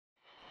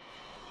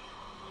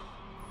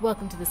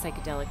Welcome to the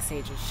Psychedelic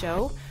Sages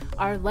Show.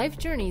 Our life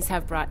journeys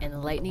have brought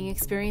enlightening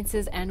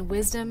experiences and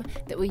wisdom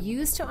that we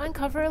use to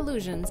uncover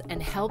illusions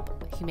and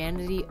help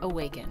humanity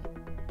awaken.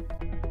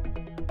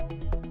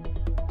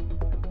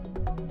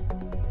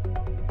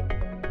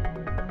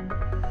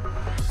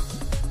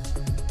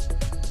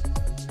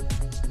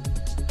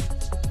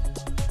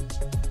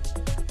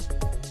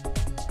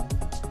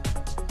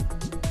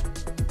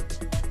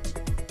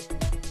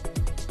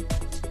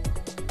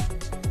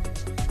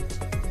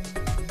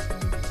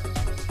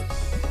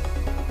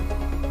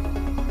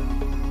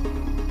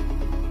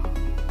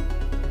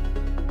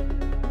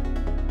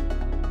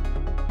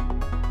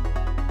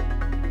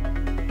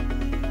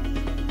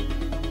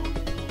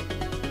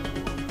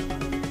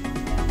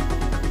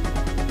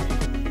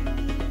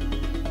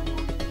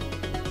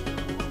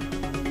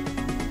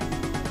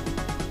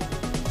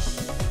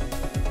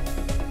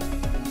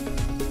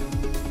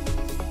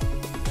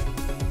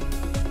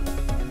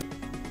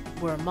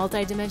 We're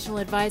multidimensional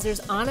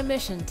advisors on a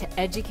mission to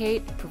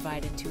educate,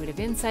 provide intuitive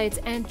insights,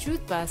 and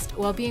truth bust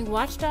while being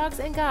watchdogs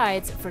and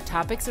guides for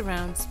topics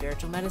around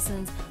spiritual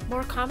medicines,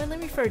 more commonly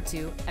referred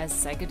to as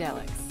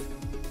psychedelics.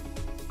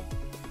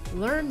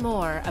 Learn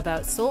more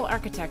about soul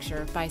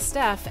architecture by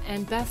Steph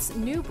and Beth's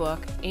new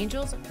book,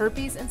 Angels,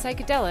 Herpes, and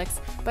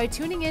Psychedelics, by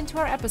tuning in to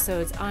our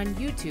episodes on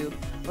YouTube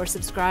or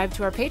subscribe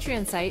to our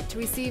Patreon site to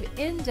receive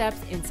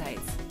in-depth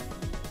insights.